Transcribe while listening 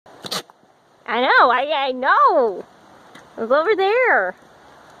I know, I know. It was over there.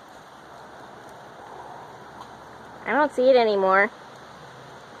 I don't see it anymore.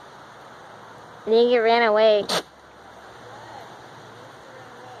 I think it ran away.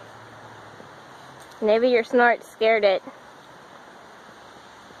 Maybe your snort scared it.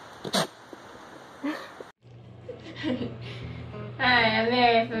 Hi, I'm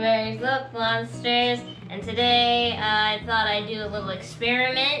Mary from Mary's Look Monsters, and today I thought I'd do a little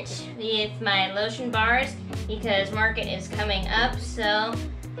experiment with my lotion bars because market is coming up, so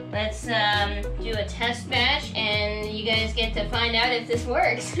let's do a test batch and you guys get to find out if this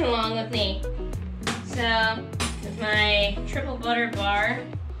works along with me. So, with my triple butter bar,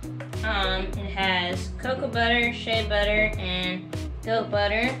 it has cocoa butter, shea butter, and goat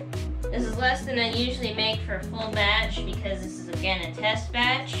butter. This is less than I usually make for a full batch because this is again a test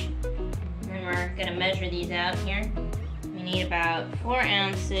batch. And we're gonna measure these out here. We need about 4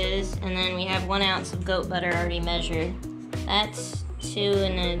 ounces, and then we have 1 ounce of goat butter already measured. That's 2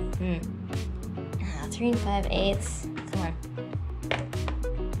 and 3 5/8. Come on.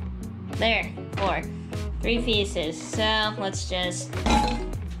 There, 4. 3 pieces. So let's just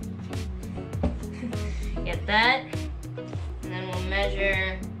get that, and then we'll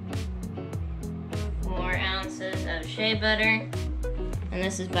measure 4 ounces of shea butter, and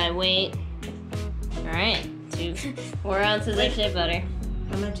this is by weight. All right, 4 ounces of shea butter.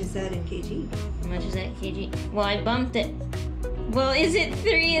 How much is that in kg? How much is that in kg? Well, I bumped it. Well, is it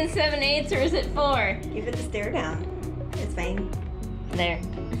 3 7/8 or is it 4? Give it the stare down. It's fine. There.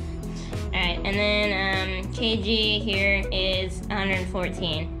 All right, and then kg here is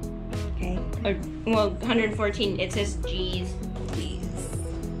 114. Okay. Or, well, 114, it says G's. G's.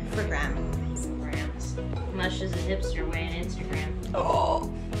 For grams. Grams. Much as a hipster way on Instagram. Oh.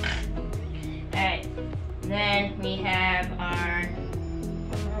 Alright, then we have our,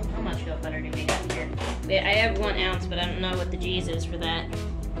 how much goat butter do we have here? I have 1 ounce, but I don't know what the G's is for that.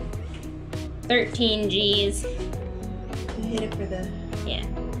 13 G's. You hit it for the... Yeah.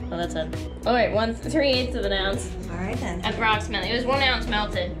 Well, that's a, oh wait, 3/8 of an ounce. Alright then. Approximately. It was 1 ounce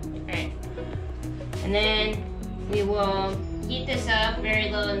melted. Alright. And then we will heat this up very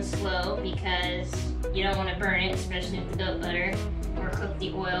low and slow because you don't want to burn it, especially with the goat butter, or cook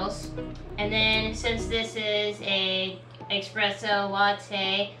the oils. And then since this is a espresso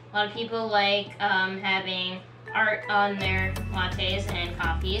latte, a lot of people like having art on their lattes and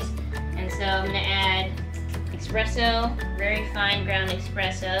coffees. And so I'm going to add espresso, very fine ground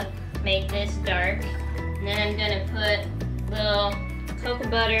espresso, make this dark. And then I'm going to put little cocoa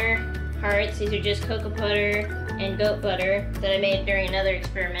butter hearts. These are just cocoa butter and goat butter that I made during another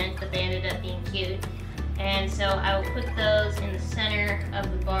experiment, but they ended up being cute. And so I will put those in the center of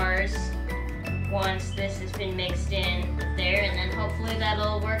the bars once this has been mixed in there, and then hopefully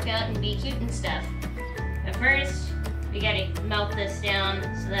that'll work out and be cute and stuff. But first, we gotta melt this down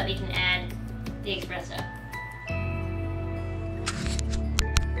so that we can add the espresso.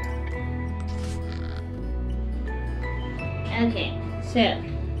 Okay, so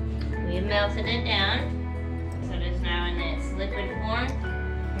we've melted it down, so it is now in its liquid form.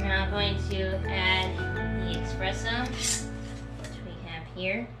 We're now going to add the espresso, which we have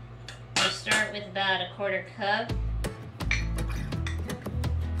here. We'll start with about 1/4 cup.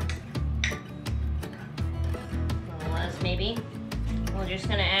 A little less maybe. We're just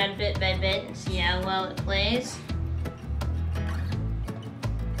gonna add bit by bit and see how well it plays.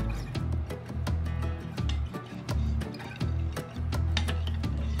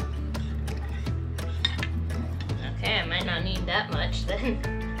 Okay, I might not need that much then.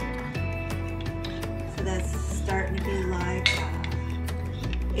 So that's starting to be like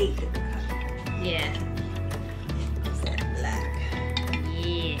 1/8 of a cup. Yeah. Is that black?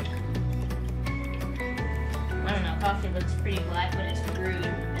 Yeah. I don't know, coffee looks pretty black when it's brewed.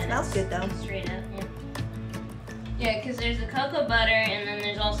 And Smells good though. Straight up, yeah. Yeah, because there's the cocoa butter and then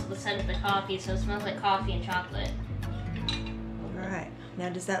there's also the scent of the coffee, so it smells like coffee and chocolate. Alright. Now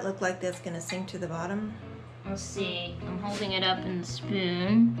does that look like that's going to sink to the bottom? Let's see. I'm holding it up in the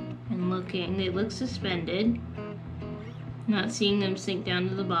spoon and looking. They look suspended. Not seeing them sink down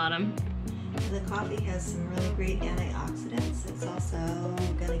to the bottom. The coffee has some really great antioxidants. It's also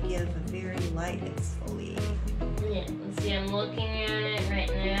going to give a very light exfoliating. Yeah, let's see. I'm looking at it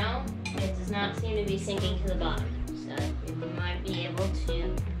right now. It does not seem to be sinking to the bottom. So we might be able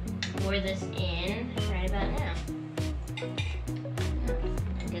to pour this in right about now.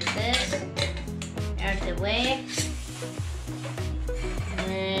 Get this out of the way. And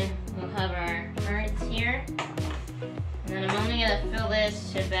then we'll have our hearts here. And then I'm only going to fill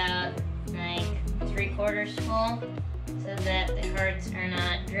this to about like 3/4 full so that the hearts are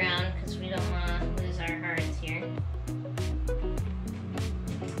not drowned because we don't want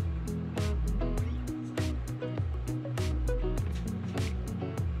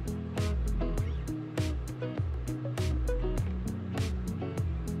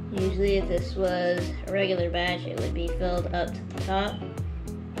Usually if this was a regular batch, it would be filled up to the top,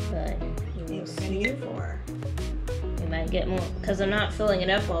 but we will see. We might get more, because I'm not filling it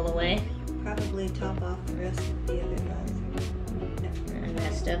up all the way. Probably top off the rest of the other ones. No. I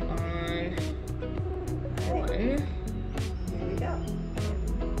messed up on one. There we go.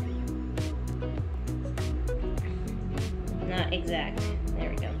 Not exact. There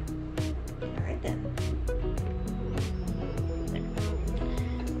we go. All right then.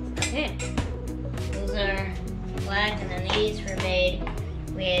 Okay. Those are black, and then these were made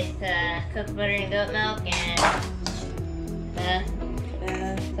with cocoa butter and goat milk, and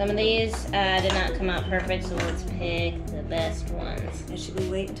some of these did not come out perfect, so let's pick the best ones. And should we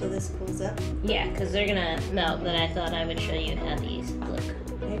wait until this cools up? Yeah, because they're gonna melt, but I thought I would show you how these look.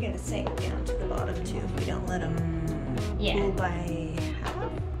 They're gonna sink down to the bottom too if we don't let them cool by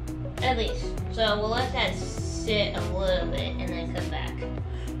half. At least. So we'll let that sit a little bit and then come back.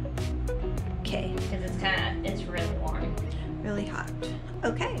 Okay. Because it's really warm. Really hot.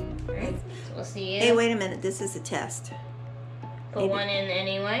 Okay. Alright, so we'll see you. Hey, wait a minute. This is a test. Put one in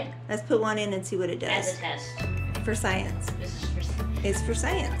anyway. Let's put one in and see what it does. As a test. For science. This is for science. It's for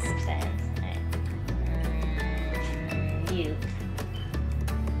science. For science. Alright. You.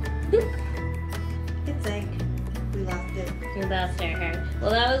 Boop. It sank. We lost it. You lost our hair.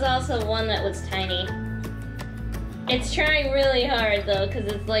 Well, that was also one that was tiny. It's trying really hard though,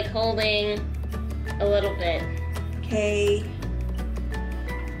 because it's like holding a little bit. Okay.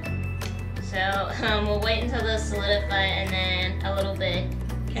 So we'll wait until those solidify and then a little bit,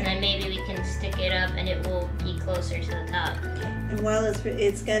 and then maybe we can stick it up and it will be closer to the top. And while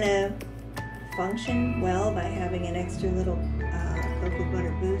it's gonna function well by having an extra little cocoa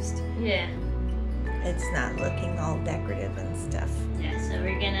butter boost, Yeah. it's not looking all decorative and stuff. Yeah, so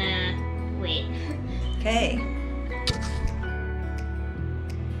we're gonna wait. Okay.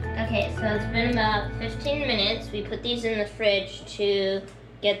 Okay, so it's been about 15 minutes. We put these in the fridge to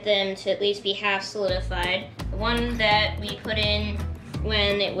get them to at least be half solidified. The one that we put in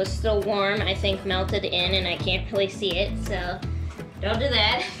when it was still warm, I think melted in and I can't really see it, so don't do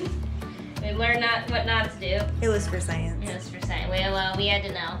that. We learned what not to do. It was for science. It was for science. Well, we had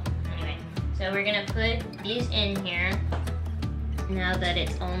to know. Anyway, so we're gonna put these in here now that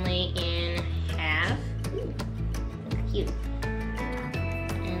it's only in half. Ooh, looks cute.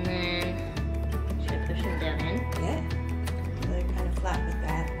 And then, should I push them down in? Yeah. They're kind of flat with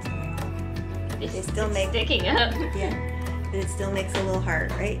that. So It's still make sticking up. Yeah, but it still makes a little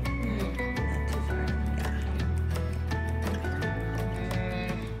hard, right? Not too far. Yeah.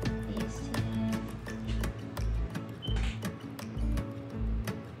 These two.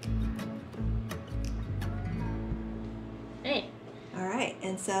 Hey, All right,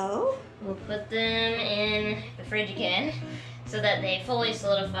 and so we'll put them in the fridge again so that they fully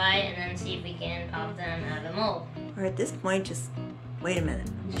solidify, and then see if we can pop them out of the mold. or at this point, just wait a minute.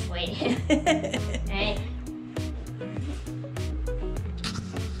 Just wait. Right.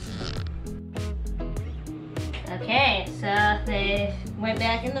 Okay, so they went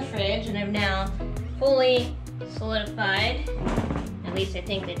back in the fridge and have now fully solidified. At least I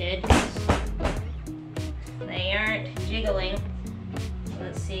think they did. They aren't jiggling. So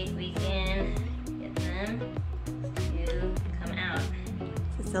let's see if we can get them to come out.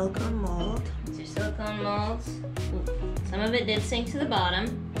 It's a silicone mold. These are silicone molds. Ooh, some of it did sink to the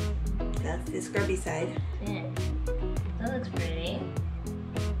bottom. That's the scrubby side. Yeah, that looks pretty.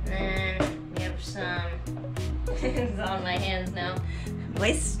 And then we have some, it's on my hands now.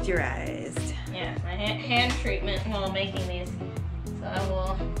 Moisturized. Yeah, my hand treatment while making these. So I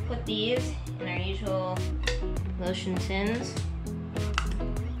will put these in our usual lotion tins.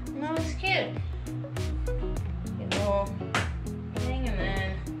 And that looks cute. Get a little thing, and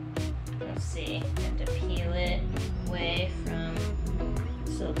then, let's see, I have to peel it away from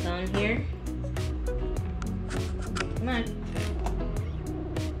silicone here. Come on.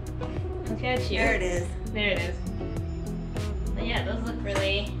 I'll catch you. There it is. There it is. But yeah, those look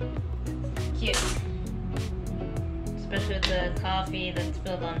really cute. Especially with the coffee that's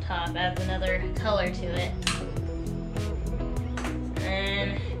spilled on top. Adds another color to it.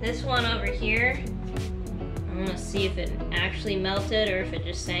 And this one over here, I want to see if it actually melted or if it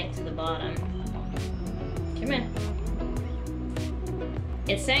just sank to the bottom. Come in.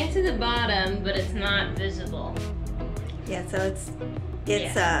 It sank to the bottom, but it's not visible. Yeah, so it's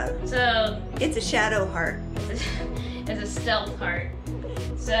So it's a shadow heart. it's a stealth heart.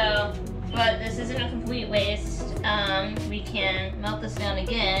 So, but this isn't a complete waste. We can melt this down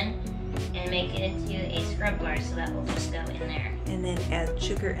again and make it into a scrub bar, so that will just go in there. And then add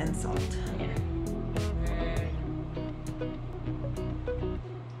sugar and salt. Yeah.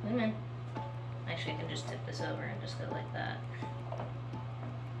 just tip this over and just go like that.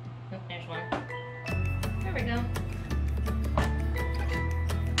 Oh, there's one. There we go.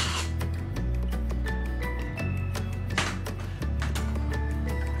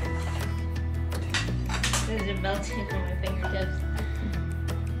 This is melting on my fingertips.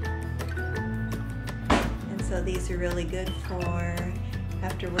 And so these are really good for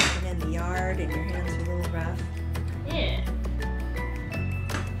after working in the yard and your hands are a little rough. Yeah.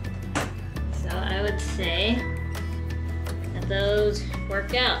 So I would say that those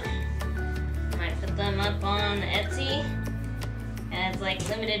work out. I might put them up on Etsy as like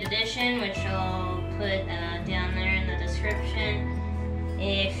limited edition, which I'll put down there in the description.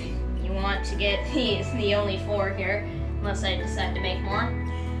 If you want to get these, the only 4 here, unless I decide to make more.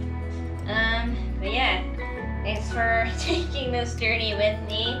 But yeah, thanks for taking this journey with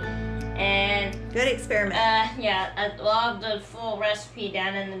me. And good experiment. Yeah, I'll have the full recipe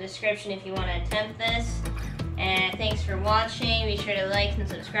down in the description if you want to attempt this. And thanks for watching. Be sure to like and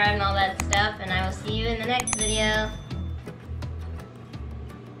subscribe and all that stuff. And I will see you in the next video.